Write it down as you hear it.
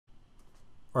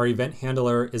our event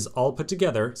handler is all put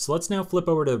together. So let's now flip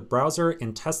over to the browser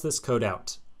and test this code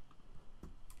out.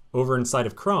 Over inside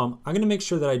of Chrome, I'm going to make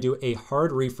sure that I do a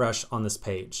hard refresh on this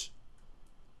page.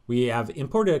 We have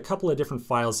imported a couple of different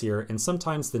files here, and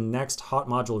sometimes the next hot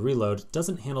module reload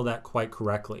doesn't handle that quite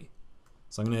correctly.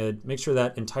 So I'm going to make sure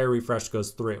that entire refresh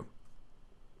goes through.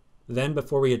 Then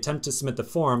before we attempt to submit the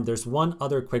form, there's one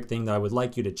other quick thing that I would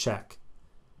like you to check.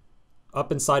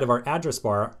 Up inside of our address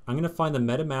bar, I'm going to find the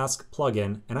MetaMask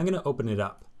plugin and I'm going to open it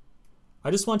up.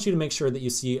 I just want you to make sure that you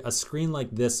see a screen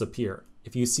like this appear.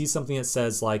 If you see something that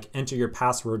says like enter your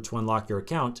password to unlock your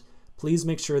account, please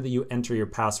make sure that you enter your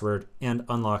password and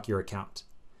unlock your account.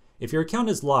 If your account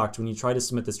is locked when you try to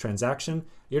submit this transaction,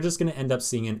 you're just going to end up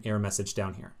seeing an error message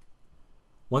down here.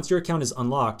 Once your account is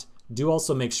unlocked, do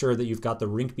also make sure that you've got the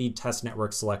Rinkeby test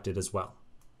network selected as well.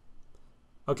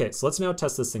 Okay, so let's now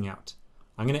test this thing out.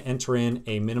 I'm going to enter in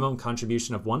a minimum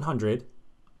contribution of 100,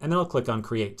 and then I'll click on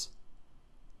create.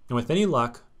 And with any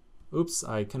luck, oops,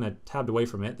 I kind of tabbed away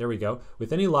from it. There we go.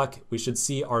 With any luck, we should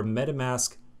see our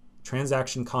MetaMask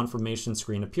transaction confirmation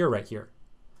screen appear right here.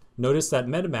 Notice that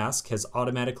MetaMask has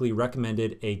automatically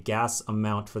recommended a gas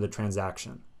amount for the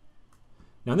transaction.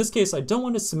 Now in this case, I don't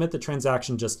want to submit the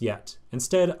transaction just yet.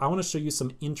 Instead, I want to show you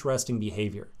some interesting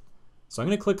behavior. So I'm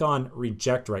going to click on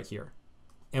reject right here.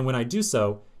 And when I do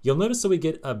so, you'll notice that we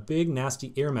get a big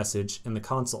nasty error message in the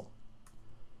console.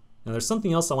 Now there's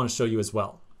something else I want to show you as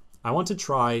well. I want to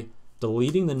try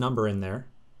deleting the number in there,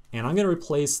 and I'm going to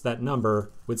replace that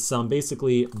number with some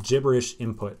basically gibberish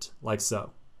input, like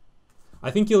so.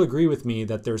 I think you'll agree with me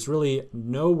that there's really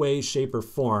no way, shape, or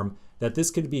form that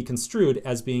this could be construed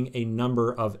as being a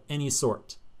number of any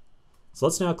sort. So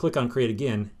let's now click on create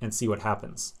again and see what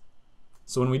happens.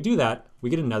 So when we do that, we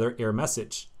get another error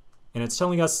message. And it's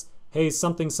telling us, hey,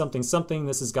 something, something, something,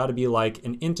 this has got to be like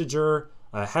an integer,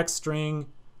 a hex string,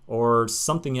 or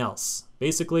something else.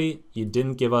 Basically, you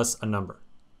didn't give us a number.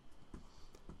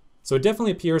 So it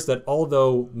definitely appears that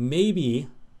although maybe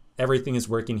everything is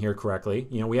working here correctly,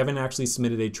 we haven't actually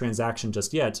submitted a transaction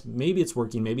just yet. Maybe it's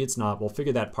working, maybe it's not. We'll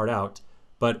figure that part out.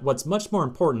 But what's much more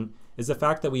important is the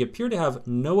fact that we appear to have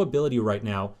no ability right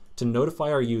now to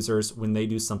notify our users when they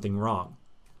do something wrong.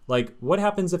 Like, what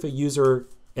happens if a user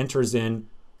enters in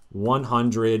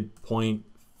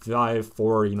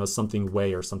 100.54, something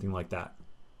way or something like that?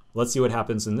 Let's see what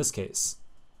happens in this case.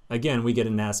 Again, we get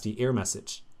a nasty error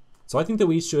message. So I think that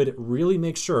we should really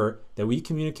make sure that we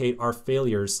communicate our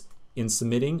failures in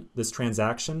submitting this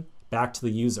transaction back to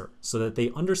the user so that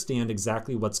they understand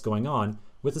exactly what's going on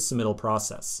with the submittal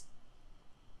process.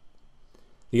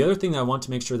 The other thing that I want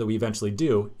to make sure that we eventually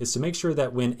do is to make sure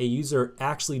that when a user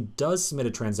actually does submit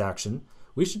a transaction,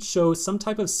 we should show some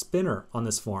type of spinner on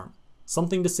this form.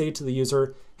 Something to say to the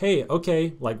user, hey,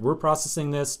 okay, like we're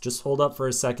processing this, just hold up for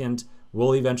a second,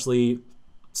 we'll eventually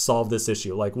solve this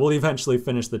issue, like we'll eventually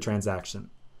finish the transaction.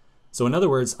 So in other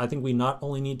words, I think we not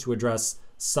only need to address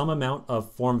some amount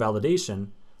of form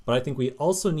validation, but I think we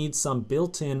also need some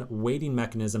built-in waiting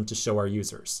mechanism to show our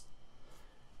users.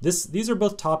 These are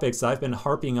both topics I've been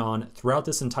harping on throughout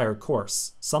this entire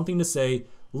course. Something to say,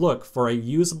 look, for a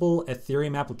usable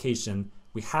Ethereum application,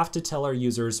 we have to tell our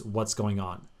users what's going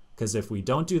on. Because if we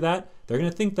don't do that, they're going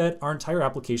to think that our entire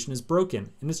application is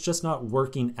broken and it's just not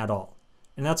working at all.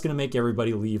 And that's going to make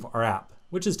everybody leave our app,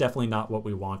 which is definitely not what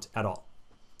we want at all.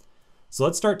 So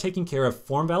let's start taking care of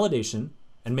form validation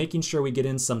and making sure we get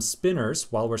in some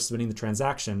spinners while we're submitting the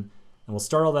transaction. And we'll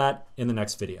start all that in the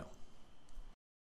next video.